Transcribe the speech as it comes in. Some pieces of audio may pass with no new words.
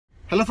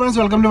Hello friends,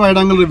 welcome to Wide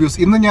Angle Reviews.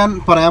 In the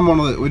Yan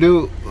Paramono,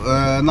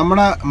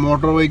 Namada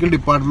Motor Vehicle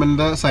Department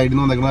side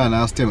no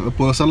the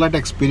personal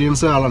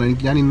experience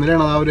in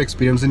the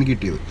experience in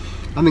Kitty.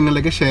 And then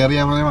like a share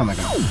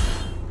Yamaka.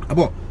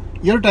 About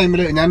your time,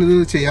 Yan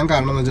Chayang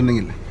Karna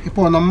Janil.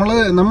 Upon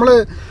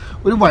Namala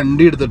one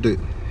did the day.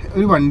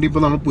 One deep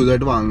on a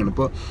Puzat Wang,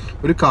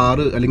 a car,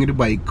 a link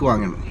bike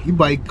Wang. He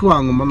bike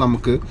Wang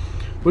Namaka.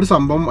 ഒരു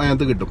സംഭവം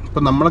അതിനകത്ത് കിട്ടും.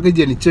 ഇപ്പം നമ്മളൊക്കെ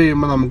ജനിച്ച്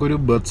കഴിയുമ്പോൾ നമുക്കൊരു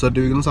birth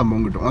സർട്ടിഫിക്കറ്റും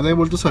സംഭവം കിട്ടും.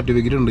 അതേപോലത്തെ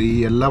സർട്ടിഫിക്കറ്റ് ഉണ്ട് ഈ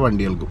എല്ലാ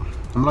വണ്ടികൾക്കും.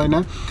 നമ്മളതിനെ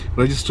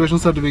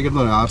രജിസ്ട്രേഷൻ സർട്ടിഫിക്കറ്റ്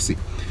എന്ന് പറയും, RC.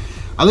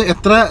 അത്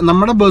എത്ര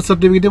നമ്മുടെ ബർത്ത്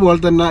സർട്ടിഫിക്കറ്റ് പോലെ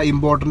തന്നെ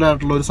ഇമ്പോർട്ടൻ്റ്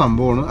ആയിട്ടുള്ള ഒരു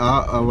സംഭവമാണ് ആ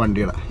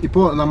വണ്ടിയുടെ.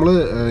 ഇപ്പോൾ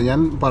ഞാൻ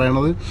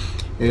പറയണത്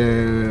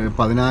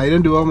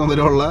 10,000 രൂപ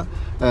മുതലുള്ള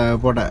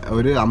പോട്ടെ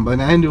ഒരു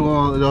 50,000 രൂപ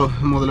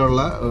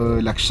മുതലുള്ള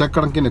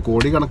ലക്ഷക്കണക്കിന്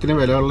കോടിക്കണക്കിന്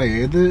വിലയുള്ള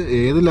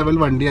ഏത് ലെവൽ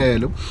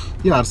വണ്ടിയായാലും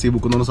ഈ RC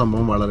ബുക്ക് എന്ന് പറഞ്ഞ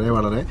സംഭവം വളരെ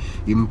വളരെ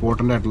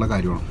ഇമ്പോർട്ടൻ്റ് ആയിട്ടുള്ള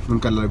കാര്യമാണ്.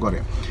 നിങ്ങൾക്ക് എല്ലാവർക്കും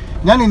അറിയാം.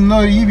 ഞാൻ ഇന്ന്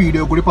ഈ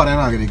വീഡിയോ കൂടി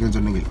പറയാൻ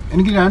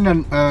ആഗ്രഹിക്കുന്നുണ്ടെങ്കിൽ ഞാൻ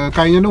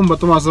കഴിഞ്ഞ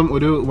 9 മാസം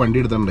ഒരു വണ്ടി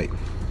എടുത്തിട്ടുണ്ടായി.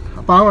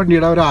 അപ്പോൾ ആ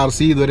വണ്ടിയുടെ ഒരു RC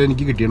ഇതുവരെ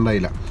എനിക്ക്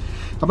കിട്ടിയിട്ടുണ്ടായില്ല.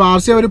 അപ്പോൾ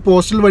RC അവർ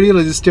പോസ്റ്റൽ വഴി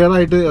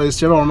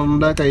രജിസ്റ്റേർഡ്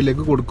ഓണറിൻ്റെ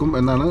കയ്യിലേക്ക് കൊടുക്കും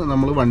എന്നാണ്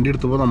നമ്മൾ വണ്ടി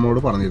എടുത്തപ്പോൾ നമ്മളോട്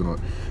പറഞ്ഞിരുന്നത്.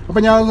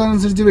 അപ്പോൾ ഞാൻ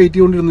അതനുസരിച്ച് വെയിറ്റ്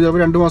ചെയ്തുകൊണ്ടിരുന്നത്.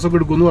 അപ്പോൾ 2 മാസമൊക്കെ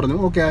എടുക്കുമെന്ന് പറഞ്ഞു.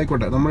 ഓക്കെ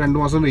ആയിക്കോട്ടെ, നമ്മൾ 2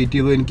 മാസം വെയിറ്റ്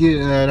ചെയ്തു. എനിക്ക്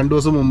 2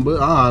 ദിവസം മുമ്പ്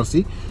ആ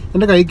RC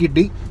എൻ്റെ കൈ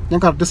കിട്ടി. ഞാൻ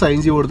കറക്റ്റ് സൈൻ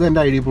ചെയ്ത് കൊടുത്ത്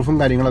എൻ്റെ ID പ്രൂഫും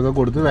കാര്യങ്ങളൊക്കെ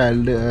കൊടുത്ത്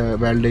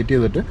വാലിഡേറ്റ്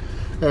ചെയ്തിട്ട്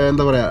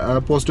എന്താ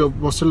പറയുക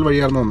പോസ്റ്റൽ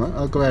വഴിയായിരുന്നു വന്നത്.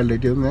 അതൊക്കെ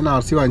വാലിഡേറ്റ് ചെയ്ത് ഞാൻ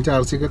RC വാങ്ങിച്ച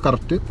RC ഒക്കെ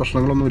കറക്റ്റ്,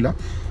 പ്രശ്നങ്ങളൊന്നുമില്ല.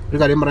 ഒരു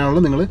കാര്യം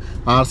പറയാനുള്ളത്, നിങ്ങൾ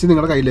RC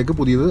നിങ്ങളുടെ കയ്യിലേക്ക്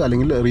പുതിയത്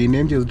അല്ലെങ്കിൽ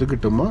റീനെയിം ചെയ്തിട്ട്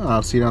കിട്ടുമ്പോൾ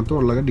RC-നകത്ത്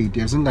ഉള്ള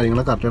ഡീറ്റെയിൽസും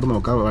കാര്യങ്ങളൊക്കെ കറക്റ്റായിട്ട്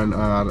നോക്കാം.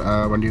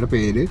 വണ്ടിയുടെ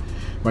പേര്,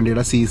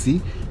 വണ്ടിയുടെ CC,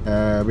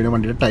 പിന്നെ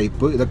വണ്ടിയുടെ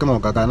ടൈപ്പ്, ഇതൊക്കെ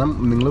നോക്കാം. കാരണം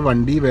നിങ്ങൾ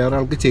വണ്ടി വേറെ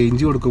ആൾക്ക്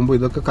ചേഞ്ച് കൊടുക്കുമ്പോൾ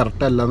ഇതൊക്കെ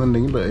കറക്റ്റ്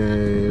അല്ലാന്നുണ്ടെങ്കിൽ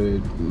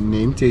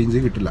നെയിം ചേഞ്ച്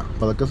കിട്ടില്ല.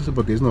 അപ്പോൾ അതൊക്കെ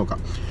പ്രത്യേകിച്ച് നോക്കാം.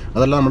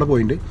 അതല്ല നമ്മുടെ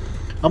പോയിന്റ്.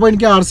 അപ്പോൾ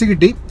എനിക്ക്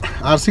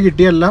RC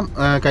കിട്ടിയെല്ലാം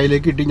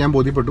കയ്യിലേക്ക് കിട്ടി. ഞാൻ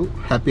ബോധ്യപ്പെട്ടു,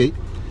 ഹാപ്പിയായി.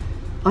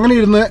 അങ്ങനെ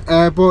ഇരുന്ന്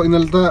ഇപ്പോൾ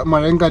ഇന്നലത്തെ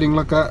മഴയും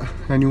കാര്യങ്ങളൊക്കെ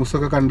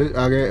ന്യൂസൊക്കെ കണ്ട്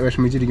ആകെ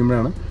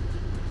വിഷമിച്ചിരിക്കുമ്പോഴാണ്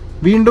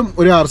വീണ്ടും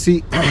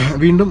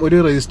ഒരു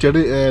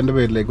രജിസ്റ്റേർഡ് എൻ്റെ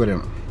പേരിലേക്ക്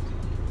വരികയാണ്.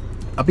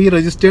 അപ്പോൾ ഈ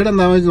രജിസ്റ്റേർഡ്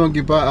എന്താണെന്ന് വെച്ച്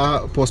നോക്കിയപ്പോൾ ആ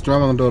പോസ്റ്റ്മാൻ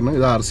വന്നിട്ട് പറഞ്ഞു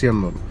ഇത് RC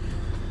ആണെന്ന് പറഞ്ഞു.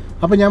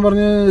 അപ്പോൾ ഞാൻ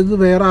പറഞ്ഞു ഇത്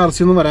വേറെ RC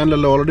ഒന്നും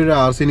വരാനില്ലല്ലോ, ഓൾറെഡി ഒരു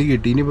RC എനിക്ക്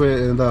കിട്ടി, ഇനിയിപ്പോൾ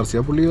എന്താ RC?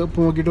 ആ പുള്ളി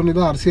ഇപ്പോൾ നോക്കിയിട്ട് പറഞ്ഞു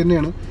ഇത് RC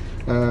തന്നെയാണ്,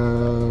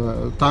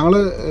 താങ്കൾ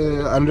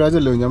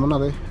അനുരാജല്ലോ? ഞാൻ പറഞ്ഞു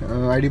അതെ.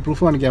 ID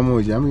പ്രൂഫ് കാണിക്കാമോ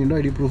ചോദിച്ചു. ഞാൻ വീണ്ടും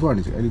ID പ്രൂഫ്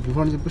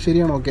കാണിച്ചപ്പോൾ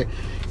ശരിയാണ്, ഓക്കെ.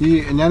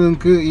 ഞാൻ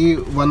നിങ്ങൾക്ക് ഈ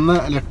വന്ന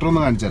ലെറ്റർ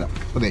ഒന്ന് കാണിച്ചു തരാം.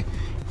 അതെ,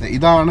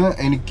 ഇതാണ്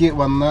എനിക്ക്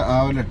വന്ന ആ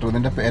ഒരു ലെറ്റർ.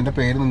 എൻ്റെ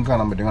പേര് നിങ്ങൾക്ക്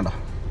കാണാൻ പറ്റും, കണ്ടോ?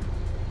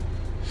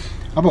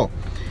 അപ്പോൾ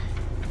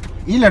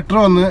ഈ ലെറ്റർ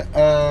വന്ന്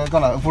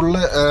കാണാം,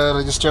 ഫുള്ള്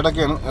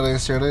രജിസ്റ്റേർഡൊക്കെയാണ്.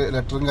 രജിസ്റ്റേർഡ്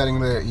ലെറ്ററും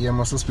കാര്യങ്ങളും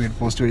EMS സ്പീഡ്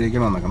പോസ്റ്റ്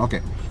വഴിയൊക്കെയാണ് വന്നേക്കണം. ഓക്കെ,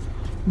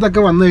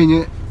 ഇതൊക്കെ വന്നു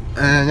കഴിഞ്ഞ്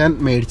ഞാൻ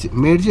മേടിച്ച്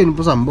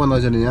കഴിഞ്ഞപ്പോൾ സംഭവം എന്താ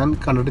വെച്ചാൽ ഞാൻ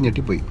കണ്ടിട്ട്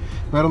ഞെട്ടിപ്പോയി.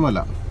 വേറെ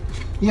ഒന്നുമല്ല,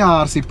 ഈ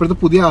RC ഇപ്പോഴത്തെ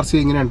പുതിയ RC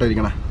എങ്ങനെയാണ്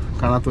ഇരിക്കണേ?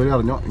 കാണാത്തവർ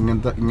അറിഞ്ഞോ,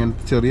 ഇങ്ങനത്തെ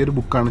ചെറിയൊരു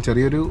ബുക്കാണ്,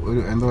 ചെറിയൊരു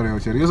എന്താ പറയുക,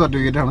 ചെറിയ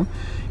സർട്ടിഫിക്കറ്റാണ്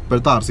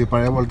ഇപ്പോഴത്തെ RC.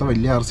 പഴയ പോലത്തെ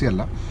വലിയ RC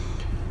അല്ല.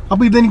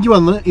 അപ്പോൾ ഇതെനിക്ക്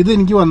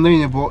വന്നു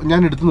കഴിഞ്ഞപ്പോൾ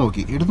ഞാൻ എടുത്ത്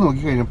നോക്കി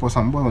കഴിഞ്ഞപ്പോൾ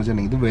സംഭവം എന്ന്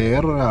വെച്ചിട്ടുണ്ടെങ്കിൽ ഇത്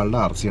വേറൊരാളുടെ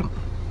RC ആണ്.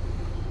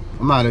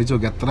 ഒന്ന് ആലോചിച്ച്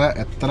നോക്കി,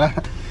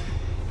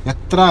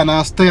 എത്ര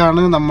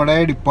അനാസ്ഥയാണ് നമ്മുടെ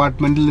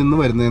ഡിപ്പാർട്ട്മെൻറ്റിൽ നിന്ന്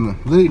വരുന്നതെന്ന്.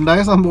 ഇത്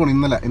ഉണ്ടായ സംഭവമാണ്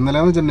ഇന്നലെ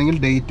എന്ന് വെച്ചിട്ടുണ്ടെങ്കിൽ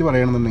ഡേറ്റ്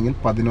പറയണമെന്നുണ്ടെങ്കിൽ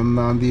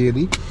 11-ാം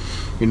തീയതി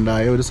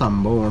ഉണ്ടായ ഒരു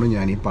സംഭവമാണ്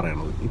ഞാനീ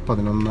പറയണത്. ഈ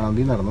 11-ാം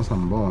തീയതി നടന്ന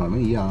സംഭവമാണ്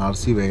ഈ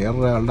RC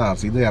വേറൊരാളുടെ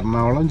RC. ഇത്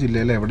എറണാകുളം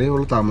ജില്ലയിൽ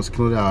എവിടെയുള്ള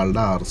താമസിക്കുന്ന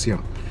ഒരാളുടെ RC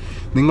ആണ്.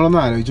 നിങ്ങളൊന്ന്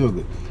ആലോചിച്ച്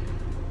നോക്ക്.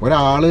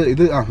 ഒരാൾ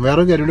ഇത്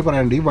വേറൊരു കാര്യം കൂടി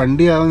പറയാനുണ്ട്. ഈ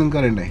വണ്ടി ആണെന്ന് നിങ്ങൾക്ക്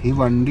അറിയണ്ടേ? ഈ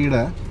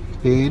വണ്ടിയുടെ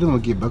പേര്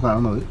നോക്കിയപ്പോൾ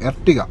കാണുന്നത്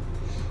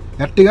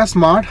Ertiga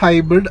smart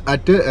hybrid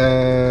at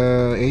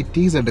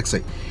 80 ZXi.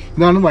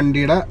 ഇതാണ്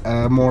വണ്ടിയുടെ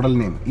മോഡൽ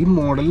നെയിം. ഈ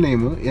മോഡൽ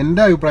നെയിം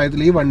എൻ്റെ അഭിപ്രായത്തിൽ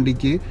ഈ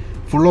വണ്ടിക്ക്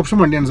ഫുൾ ഓപ്ഷൻ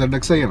വണ്ടിയാണ്.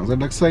 ZXi ആണ്.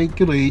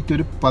 ZXiക്ക് റേറ്റ്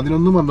ഒരു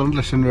 11-12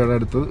 ലക്ഷം രൂപയുടെ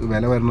അടുത്ത്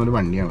വില വരുന്ന ഒരു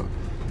വണ്ടിയാണ്.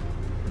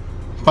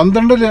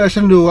 12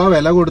 ലക്ഷം രൂപ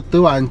വില കൊടുത്ത്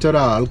വാങ്ങിച്ച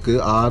ഒരാൾക്ക്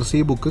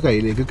RC ബുക്ക്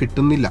കയ്യിലേക്ക്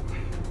കിട്ടുന്നില്ല.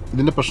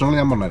 ഇതിൻ്റെ പ്രശ്നങ്ങൾ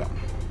ഞാൻ പറഞ്ഞുതരാം.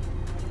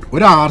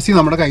 ഒരു RC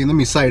നമ്മുടെ കയ്യിൽ നിന്ന്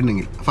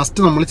മിസ്സായിട്ടുണ്ടെങ്കിൽ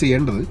ഫസ്റ്റ് നമ്മൾ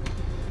ചെയ്യേണ്ടത്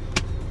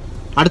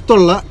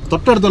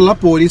തൊട്ടടുത്തുള്ള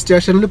പോലീസ്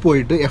സ്റ്റേഷനിൽ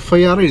പോയിട്ട്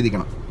FIR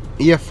എഴുതിക്കണം.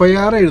 ഈ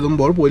FIR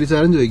എഴുതുമ്പോൾ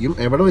പോലീസുകാരൻ ചോദിക്കും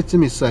എവിടെ വെച്ച്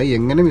മിസ്സായി,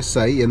 എങ്ങനെ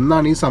മിസ്സായി,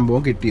 എന്നാണ് ഈ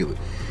സംഭവം കിട്ടിയത്.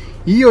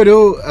 ഈ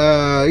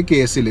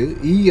കേസിൽ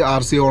ഈ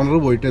RC ഓണർ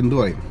പോയിട്ട് എന്ത്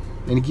പറയും?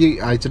 എനിക്ക്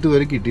അയച്ചിട്ട്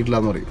ഇതുവരെ കിട്ടിയിട്ടില്ല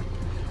എന്ന് പറയും.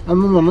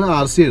 അന്ന് പറഞ്ഞ്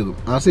RC എഴുതും.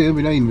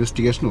 പിന്നെ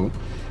ഇൻവെസ്റ്റിഗേഷൻ പോകും.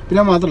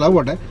 പിന്നെ മാത്രമല്ല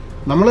പോട്ടെ,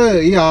 നമ്മൾ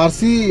ഈ RC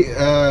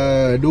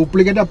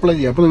ഡ്യൂപ്ലിക്കേറ്റ് അപ്ലൈ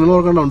ചെയ്യാം. അപ്പോൾ നിങ്ങൾ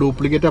ഓർക്കണ്ടാവും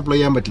ഡ്യൂപ്ലിക്കേറ്റ് അപ്ലൈ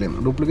ചെയ്യാൻ പറ്റില്ല.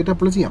 ഡ്യൂപ്ലിക്കേറ്റ്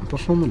അപ്ലൈ ചെയ്യാം,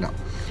 പ്രശ്നമൊന്നുമില്ല.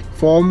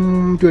 ഫോം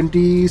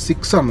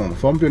 26 ആണോ,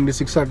 ഫോം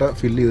 26 ആയിട്ട്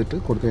ഫില്ല് ചെയ്തിട്ട്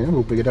കൊടുത്തു കഴിഞ്ഞാൽ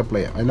ഡ്യൂപ്ലിക്കേറ്റ് അപ്ലൈ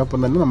ചെയ്യാം. അതിനൊപ്പം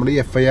തന്നെ നമ്മൾ ഈ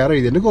FIR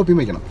എഴുതിയതിൻ്റെ കോപ്പി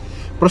വയ്ക്കണം.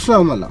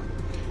 പ്രശ്നമൊന്നുമല്ല.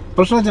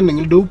 പ്രശ്നം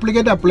വെച്ചിട്ടുണ്ടെങ്കിൽ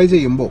ഡ്യൂപ്ലിക്കേറ്റ് അപ്ലൈ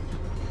ചെയ്യുമ്പോൾ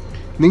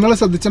നിങ്ങൾ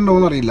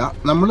ശ്രദ്ധിച്ചിട്ടുണ്ടോയെന്ന് അറിയില്ല,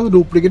 നമ്മൾ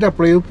ഡ്യൂപ്ലിക്കേറ്റ്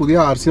അപ്ലൈ ചെയ്ത് പുതിയ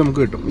RC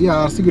നമുക്ക് കിട്ടും. ഈ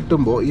RC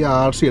കിട്ടുമ്പോൾ ഈ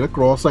RCയുടെ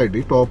ക്രോസ് ആയിട്ട്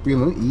ഈ ടോപ്പിൽ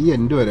നിന്ന് ഈ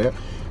എൻഡ് വരെ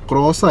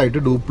ക്രോസ് ആയിട്ട്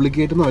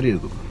ഡ്യൂപ്ലിക്കേറ്റ് എന്ന് അവർ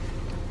എഴുതും.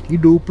 ഈ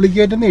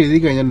ഡ്യൂപ്ലിക്കേറ്റ് എന്ന് എഴുതി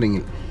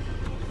കഴിഞ്ഞിട്ടുണ്ടെങ്കിൽ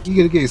ഈ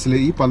ഒരു കേസിൽ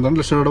ഈ 12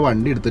 ലക്ഷം രൂപയുടെ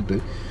വണ്ടി എടുത്തിട്ട്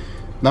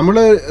നമ്മൾ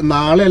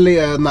നാളെ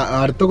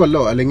അടുത്ത കൊല്ലോ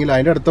അല്ലെങ്കിൽ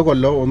അതിൻ്റെ അടുത്ത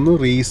കൊല്ലോ ഒന്ന്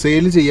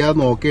റീസെയിൽ ചെയ്യാൻ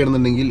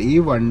നോക്കുകയാണെന്നുണ്ടെങ്കിൽ ഈ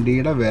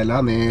വണ്ടിയുടെ വില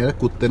നേരെ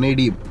കുത്തനെ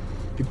ഇടിയും.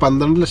 ഈ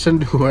 12 ലക്ഷം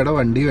രൂപയുടെ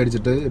വണ്ടി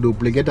മേടിച്ചിട്ട്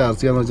ഡ്യൂപ്ലിക്കേറ്റ്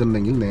RC ആണെന്ന്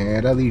വെച്ചിട്ടുണ്ടെങ്കിൽ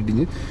നേരെ അത്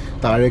ഇടിഞ്ഞ്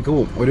താഴേക്ക്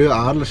പോകും. ഒരു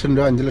 6 ലക്ഷം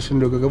രൂപ 5 ലക്ഷം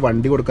രൂപയ്ക്കൊക്കെ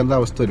വണ്ടി കൊടുക്കേണ്ട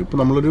അവസ്ഥ വരും.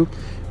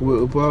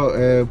 ഇപ്പോൾ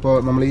ഇപ്പോൾ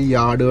നമ്മൾ ഈ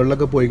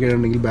യാർഡുകളിലൊക്കെ പോയി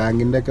കഴിഞ്ഞിട്ടുണ്ടെങ്കിൽ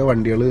ബാങ്കിൻ്റെ ഒക്കെ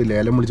വണ്ടികൾ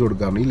ലേലം വിളിച്ച്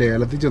കൊടുക്കാറുണ്ട്. ഈ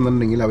ലേലത്തിൽ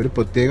ചെന്നിട്ടുണ്ടെങ്കിൽ അവർ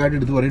പ്രത്യേകമായിട്ട്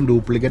എടുത്ത് പറയും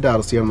ഡ്യൂപ്ലിക്കേറ്റ്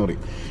RC ആണെന്ന്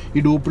പറയും.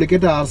 ഈ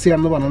ഡ്യൂപ്ലിക്കേറ്റ് RC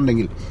ആണെന്ന്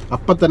പറഞ്ഞിട്ടുണ്ടെങ്കിൽ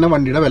അപ്പം തന്നെ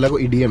വണ്ടിയുടെ വില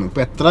ഇടിയാണ്.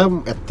 ഇപ്പോൾ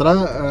എത്ര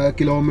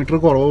കിലോമീറ്റർ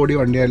കുറവ് ഓടിയ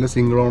വണ്ടിയായാലും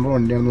സിംഗിൾ ഓണർ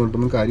വണ്ടിയാണെന്ന്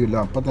പറഞ്ഞിട്ടൊന്നും കാര്യമില്ല,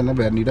 അപ്പം തന്നെ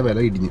വണ്ടിയുടെ വില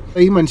ഇടിഞ്ഞ്.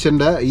 ഈ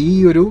മനുഷ്യൻ്റെ ഈ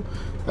ഒരു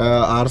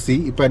RC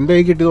ഇപ്പോൾ എൻ്റെ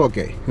കൈ കിട്ടിയത്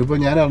ഓക്കെ. ഇപ്പോൾ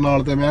ഞാൻ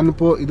എറണാകുളത്ത്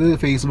ഞാനിപ്പോൾ ഇത്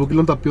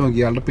ഫേസ്ബുക്കിലും തപ്പി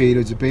നോക്കി ആളുടെ പേര്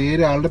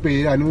വെച്ച് ആളുടെ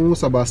പേര് അനു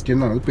സെബാസ്റ്റ്യൻ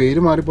എന്നാണ്.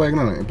 പേര്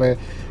മാറിപ്പോയതാണ്. ഇപ്പോൾ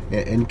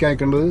എനിക്ക്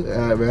അയക്കേണ്ടത്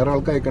വേറെ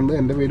ആൾക്ക് അയക്കേണ്ടത്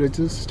എൻ്റെ പേര്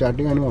വെച്ച്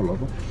സ്റ്റാർട്ടിങ് അനുവാണല്ലോ.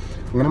 അപ്പോൾ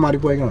അങ്ങനെ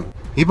മാറിപ്പോയതാണ്.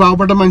 ഈ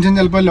പാവപ്പെട്ട മനുഷ്യൻ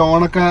ചിലപ്പോൾ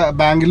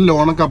ബാങ്കിൽ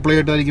ലോണൊക്കെ അപ്ലൈ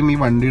ചെയ്തിട്ടായിരിക്കും ഈ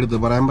വണ്ടി എടുത്ത്,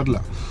 പറയാൻ പറ്റില്ല.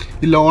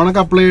 ഈ ലോണൊക്കെ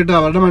അപ്ലൈ ചെയ്തിട്ട്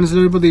അവരുടെ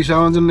മനസ്സിലൊരു പ്രതീക്ഷ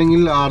എന്ന്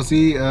വെച്ചിട്ടുണ്ടെങ്കിൽ RC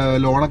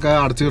ലോണൊക്കെ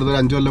അടച്ചു തീർത്തിട്ട്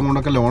 5 കൊല്ലം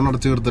കൊണ്ടൊക്കെ ലോൺ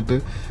അടച്ചു തീർത്തിട്ട്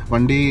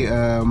വണ്ടി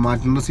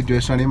മാറ്റേണ്ട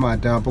സിറ്റുവേഷൻ ആണെങ്കിൽ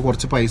മാറ്റാം, അപ്പോൾ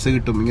കുറച്ച് പൈസ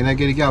കിട്ടും,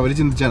 ഇങ്ങനെയൊക്കെ ആയിരിക്കും അവർ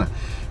ചിന്തിച്ചാണ്.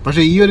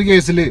 പക്ഷേ ഈ ഒരു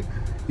കേസിൽ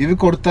ഇത്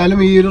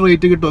കൊടുത്താലും ഈ ഒരു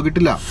റേറ്റ്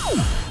കിട്ടില്ല.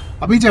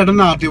 അപ്പോൾ ഈ ചേട്ടൻ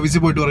RT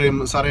ഓഫീസിൽ പോയിട്ട് പറയും,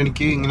 സാറേ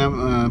എനിക്ക് ഇങ്ങനെ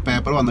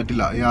പേപ്പർ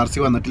വന്നിട്ടില്ല, ഈ RC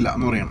വന്നിട്ടില്ല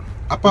എന്ന് പറയണം.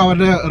 അപ്പോൾ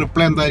അവരുടെ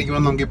റിപ്ലൈ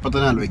എന്തായിരിക്കുമെന്ന് നമുക്ക് ഇപ്പോൾ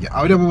തന്നെ ആലോചിക്കാം.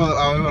 അവർ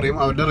പറയും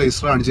അവരുടെ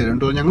രജിസ്റ്റർ കാണിച്ചു തരാം,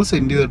 ഞങ്ങൾ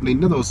സെൻഡ് ചെയ്തിട്ടുണ്ട്,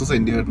 ഇന്ന ദിവസം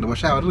സെൻഡ് ചെയ്തിട്ടുണ്ട്,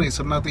 പക്ഷേ അവരുടെ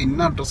രജിസ്റ്ററിനകത്ത്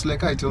ഇന്ന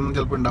അഡ്രസ്സിലേക്ക് അയച്ചതൊന്നും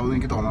ചിലപ്പോൾ ഉണ്ടാവുമെന്ന്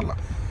എനിക്ക് തോന്നില്ല.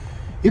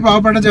 ഈ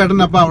പാവപ്പെട്ട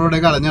ചേട്ടൻ അപ്പോൾ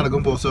അവരുടെയൊക്കെ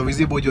അലഞ്ഞടക്കും, പോസ്റ്റ്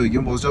ഓഫീസിൽ പോയി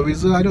ചോദിക്കും. പോസ്റ്റ്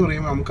ഓഫീസുകാർ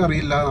പറയും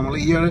നമുക്കറിയില്ല, നമ്മൾ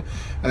ഈ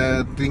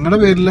നിങ്ങളുടെ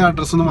പേരിലെ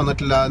അഡ്രസ്സൊന്നും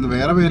വന്നിട്ടില്ല,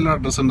 വേറെ പേരിലെ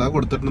അഡ്രസ്സ് ഉണ്ട്, അത്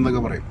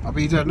കൊടുത്തിട്ടുണ്ടെന്നൊക്കെ പറയും.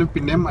 അപ്പോൾ ഈ ചേട്ടന്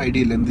പിന്നെയും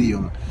ഐഡിയ ഇല്ല എന്ത്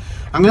ചെയ്യുമെന്ന്.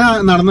 അങ്ങനെ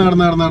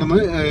നടന്ന്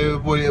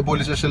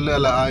പോലീസ് സ്റ്റേഷനിൽ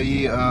അല്ല ഈ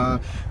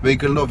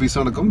വെഹിക്കിളിൻ്റെ ഓഫീസ്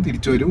നടക്കും,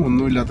 തിരിച്ചു വരും,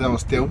 ഒന്നുമില്ലാത്ത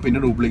അവസ്ഥയാവും. പിന്നെ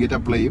ഡ്യൂപ്ലിക്കേറ്റ്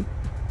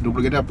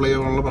അപ്ലൈ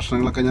ചെയ്യാനുള്ള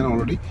പ്രശ്നങ്ങളൊക്കെ ഞാൻ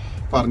ഓൾറെഡി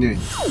പറഞ്ഞു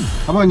കഴിഞ്ഞു.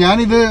 അപ്പോൾ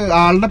ഞാനിത്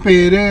ആളുടെ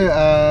പേര്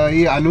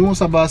ഈ Anu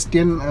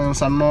Sebastian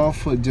son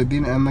of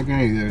Jatin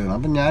എന്നൊക്കെയാണ് എഴുതിയത്.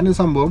 അപ്പം ഞാനിത്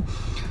സംഭവം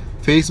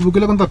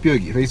ഫേസ്ബുക്കിലൊക്കെ തപ്പി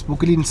നോക്കി,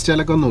 ഫേസ്ബുക്കിൽ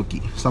ഇൻസ്റ്റയിലൊക്കെ നോക്കി.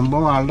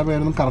 സംഭവം ആളുടെ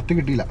പേരൊന്നും കറക്റ്റ്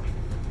കിട്ടിയില്ല.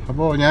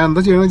 അപ്പോൾ ഞാൻ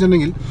എന്താ ചെയ്യണമെന്ന്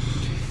വെച്ചിട്ടുണ്ടെങ്കിൽ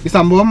ഈ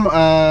സംഭവം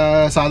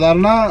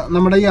സാധാരണ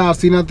നമ്മുടെ ഈ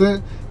RC-നകത്ത്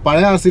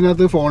പഴയ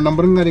RC-നകത്ത് ഫോൺ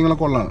നമ്പറും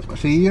കാര്യങ്ങളൊക്കെ ഉള്ളതാണ്.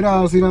 പക്ഷേ ഈ ഒരു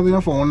RC-നകത്ത്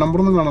ഞാൻ ഫോൺ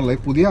നമ്പറൊന്നും കാണില്ല. ഈ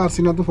പുതിയ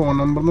RC-നകത്ത് ഫോൺ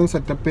നമ്പറൊന്നും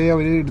സെറ്റപ്പ്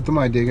അവർ എടുത്ത്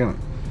മാറ്റിയേക്കാണ്.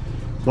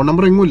 Phone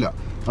number എങ്ങുമില്ല.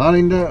 അതാണ്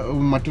ഇതിൻ്റെ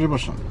മറ്റൊരു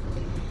പ്രശ്നം.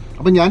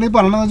 അപ്പം ഞാനിത്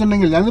പറയണമെന്ന്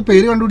വെച്ചിട്ടുണ്ടെങ്കിൽ ഞാനിത്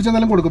പേര്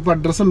കണ്ടുപിടിച്ചാലും കൊടുക്കും. ഇപ്പോൾ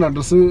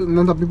അഡ്രസ്സ്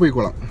ഞാൻ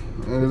തപ്പിപ്പോയിക്കോളാം.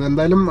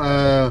 ഇതെന്തായാലും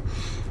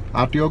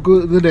RTOക്ക്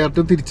ഇത്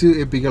ഡയറക്റ്റ് തിരിച്ച്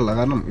ഏൽപ്പിക്കാനുള്ള,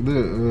 കാരണം ഇത്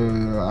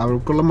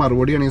അവർക്കുള്ള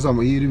മറുപടിയാണ്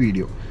ഈ ഒരു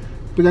വീഡിയോ.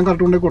 ഇപ്പോൾ ഞാൻ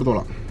കറക്റ്റ് കൊണ്ടേ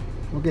കൊടുത്തോളാം.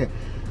 ഓക്കെ,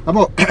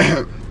 അപ്പോൾ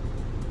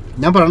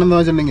ഞാൻ പറയണമെന്ന്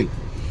വെച്ചിട്ടുണ്ടെങ്കിൽ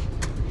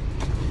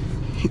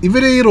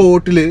ഇവർ ഈ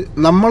റോട്ടിൽ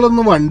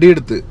നമ്മളൊന്ന് വണ്ടി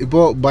എടുത്ത്,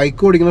 ഇപ്പോൾ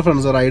ബൈക്ക് ഓടിക്കുന്ന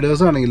ഫ്രണ്ട്സ്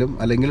റൈഡേഴ്സ് ആണെങ്കിലും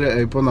അല്ലെങ്കിൽ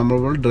ഇപ്പോൾ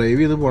നമ്മൾ ഡ്രൈവ്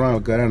ചെയ്ത് പോകുന്ന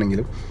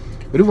ആൾക്കാരാണെങ്കിലും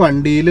ഒരു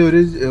വണ്ടിയിൽ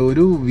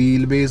ഒരു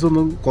വീൽ ബേസ്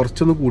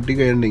കുറച്ചൊന്ന് കൂട്ടി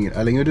കഴിഞ്ഞിട്ടുണ്ടെങ്കിൽ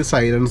അല്ലെങ്കിൽ ഒരു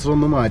സൈലൻസർ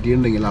ഒന്ന്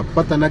മാറ്റിയിട്ടുണ്ടെങ്കിൽ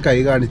അപ്പം തന്നെ കൈ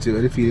കാണിച്ച്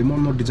ഒരു ഫിലിം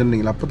ഒന്ന്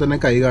ഒട്ടിച്ചിട്ടുണ്ടെങ്കിൽ അപ്പം തന്നെ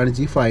കൈ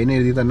കാണിച്ച് ഈ ഫൈൻ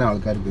എഴുതി തന്നെ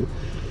ആൾക്കാർക്ക്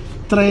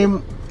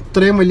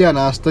ഇത്രയും വലിയ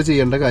അനാസ്ഥ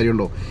ചെയ്യേണ്ട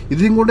കാര്യമുണ്ടോ?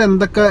 ഇതിനും കൂടെ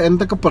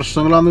എന്തൊക്കെ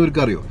പ്രശ്നങ്ങളാണെന്ന്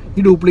ഇവർക്ക് അറിയോ?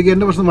 ഈ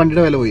ഡ്യൂപ്ലിക്കേറ്റിൻ്റെ പ്രശ്നം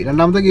വണ്ടിയുടെ വില പോയി.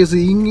 രണ്ടാമത്തെ കേസ്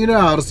ഇങ്ങനെ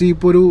RC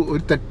ഇപ്പോൾ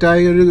ഒരു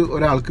തെറ്റായ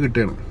ഒരാൾക്ക്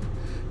കിട്ടുകയാണ്,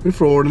 ഒരു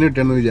ഫ്രോഡിന്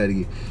കിട്ടുകയാണെന്ന്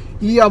വിചാരിക്കും.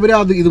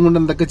 ഇതും കൊണ്ട്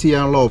എന്തൊക്കെ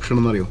ചെയ്യാനുള്ള ഓപ്ഷൻ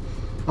എന്നറിയോ?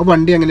 ആ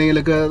വണ്ടി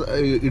എങ്ങനെയെങ്കിലൊക്കെ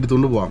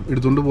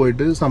എടുത്തുകൊണ്ട്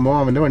പോയിട്ട് സംഭവം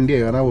അവൻ്റെ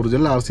വണ്ടിയായി, കാരണം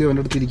ഒറിജിനൽ RC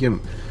അവൻ്റെ അടുത്ത് ഇരിക്കുകയാണ്.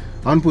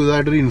 അവൻ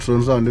പുതുതായിട്ടൊരു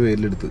ഇൻഷുറൻസ് അവൻ്റെ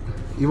പേരിലെടുത്ത്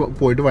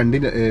പോയിട്ട് വണ്ടി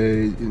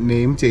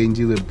നെയിം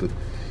ചേഞ്ച്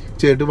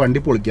ചെയ്തിട്ട് വണ്ടി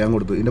പൊളിക്കാൻ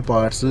കൊടുത്ത് ഇതിൻ്റെ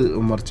പാർട്സ്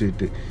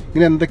മറിച്ചിട്ട്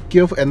ഇങ്ങനെ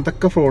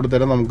എന്തൊക്കെ ഫ്രോഡ്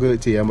തരം നമുക്ക്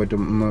ചെയ്യാൻ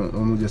പറ്റും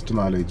ഒന്ന് ജസ്റ്റ്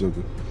ഒന്ന് ആലോചിച്ച്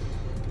നോക്ക്.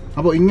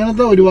 അപ്പോൾ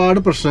ഇങ്ങനത്തെ ഒരുപാട്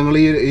പ്രശ്നങ്ങൾ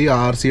ഈ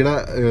RC-യുടെ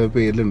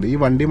പേരിലുണ്ട്. ഈ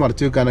വണ്ടി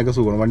മറിച്ച് വെക്കാനൊക്കെ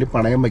സുഖമാണ്, വണ്ടി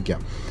പണയം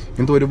വയ്ക്കാം,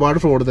 ഇങ്ങനത്തെ ഒരുപാട്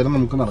ഫ്രോഡ് തരം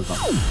നമുക്ക്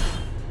നടക്കാം.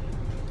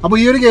 അപ്പോൾ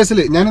ഈ ഒരു കേസിൽ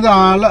ഞാനിത്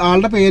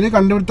ആളുടെ പേര്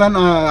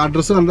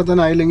അഡ്രസ്സ്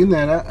കണ്ടെത്താനായില്ലെങ്കിൽ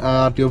നേരെ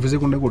RT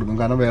ഓഫീസിൽ കൊണ്ടുപോയി കൊടുക്കും,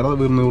 കാരണം വേറെ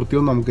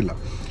നിവൃത്തിയൊന്നും നമുക്കില്ല.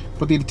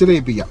 അപ്പോൾ തിരിച്ചത്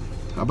ഏൽപ്പിക്കാം.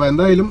 അപ്പോൾ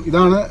എന്തായാലും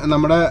ഇതാണ്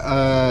നമ്മുടെ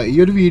ഈ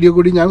ഒരു വീഡിയോ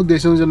കൂടി ഞാൻ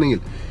ഉദ്ദേശിച്ചതെന്ന്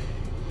വെച്ചിട്ടുണ്ടെങ്കിൽ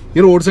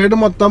ഈ റോഡ് സൈഡ്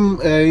മൊത്തം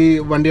ഈ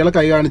വണ്ടികളെ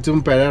കൈ കാണിച്ചും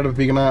പിഴ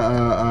അടപ്പിക്കുന്ന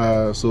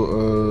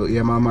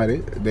യമാമാർ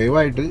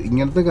ദയവായിട്ട്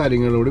ഇങ്ങനത്തെ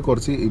കാര്യങ്ങളോട്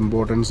കുറച്ച്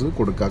ഇമ്പോർട്ടൻസ്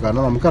കൊടുക്കുക.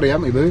 കാരണം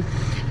നമുക്കറിയാം ഇത്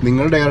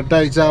നിങ്ങൾ ഡയറക്റ്റ്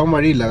അയച്ചാവാൻ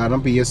വഴിയില്ല,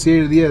 കാരണം PSC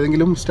എഴുതിയ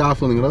ഏതെങ്കിലും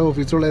സ്റ്റാഫ്, നിങ്ങളുടെ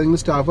ഓഫീസിലുള്ള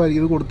ഏതെങ്കിലും സ്റ്റാഫ്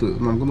ആയിരിക്കും ഇത് കൊടുത്ത്,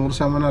 നമുക്ക്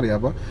 100% അറിയാം.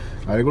 അപ്പോൾ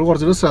അവരെക്കൂടെ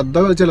കുറച്ചുകൂടി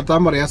ശ്രദ്ധ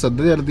ചെലുത്താൻ പറയാം.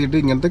 ശ്രദ്ധ ചെലുത്തിയിട്ട്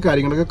ഇങ്ങനത്തെ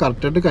കാര്യങ്ങളൊക്കെ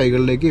കറക്റ്റായിട്ട്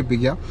കൈകളിലേക്ക്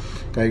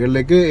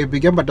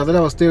ഏൽപ്പിക്കാൻ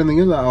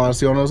പറ്റാത്തൊരവസ്ഥയാണെങ്കിൽ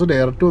RC ഓണേഴ്സ്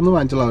ഡയറക്റ്റ് ഒന്ന്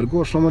വാങ്ങിച്ചോളാം. അവർക്ക്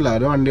പ്രശ്നമൊന്നുമില്ല,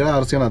 അവർ വണ്ടിയുടെ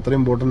RC-ആണ്, അത്ര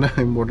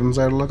ഇമ്പോർട്ടൻസ്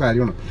ആയിട്ടുള്ള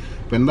കാര്യമാണ്.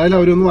 അപ്പോൾ എന്തായാലും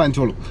അവരൊന്ന്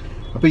വാങ്ങിച്ചോളും.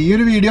 അപ്പോൾ ഈ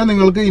ഒരു വീഡിയോ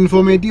നിങ്ങൾക്ക്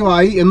ഇൻഫോർമേറ്റീവ്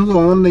ആയി എന്ന്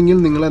തോന്നുന്നുണ്ടെങ്കിൽ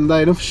നിങ്ങൾ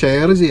എന്തായാലും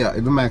ഷെയർ ചെയ്യുക.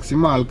 ഇത്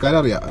മാക്സിമം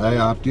ആൾക്കാരറിയാം,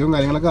 RTOയും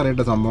കാര്യങ്ങളൊക്കെ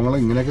അറിയട്ടെ, സംഭവങ്ങൾ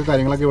ഇങ്ങനെയൊക്കെ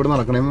കാര്യങ്ങളൊക്കെ ഇവിടെ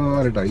നടക്കണമെന്ന്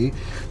അറിയട്ടെ. ഈ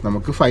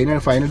നമുക്ക്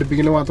ഫൈൻ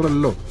എടുപ്പിക്കൽ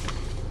മാത്രമല്ലല്ലോ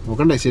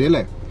നോക്കണ്ടേ,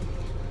 ശരിയല്ലേ?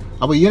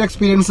 അപ്പോൾ ഈ ഒരു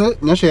എക്സ്പീരിയൻസ്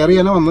ഞാൻ ഷെയർ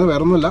ചെയ്യാനോ വന്നത്,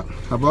 വേറെ ഒന്നുമില്ല.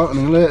 അപ്പോൾ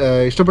നിങ്ങൾ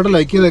ഇഷ്ടപ്പെട്ട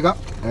ലൈക്ക് ചെയ്തേക്കാം,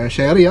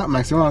 ഷെയർ ചെയ്യുക,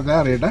 മാക്സിമം ആൾക്കാർ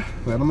അറിയട്ടെ,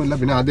 വേറെ ഒന്നുമില്ല.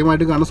 പിന്നെ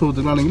ആദ്യമായിട്ട് കാണുന്ന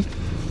സുഹൃത്തുക്കളാണെങ്കിൽ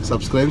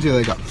സബ്സ്ക്രൈബ്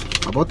ചെയ്തേക്കാം.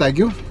 അപ്പോൾ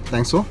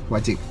താങ്ക്സ് ഫോർ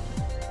വാച്ചിങ്.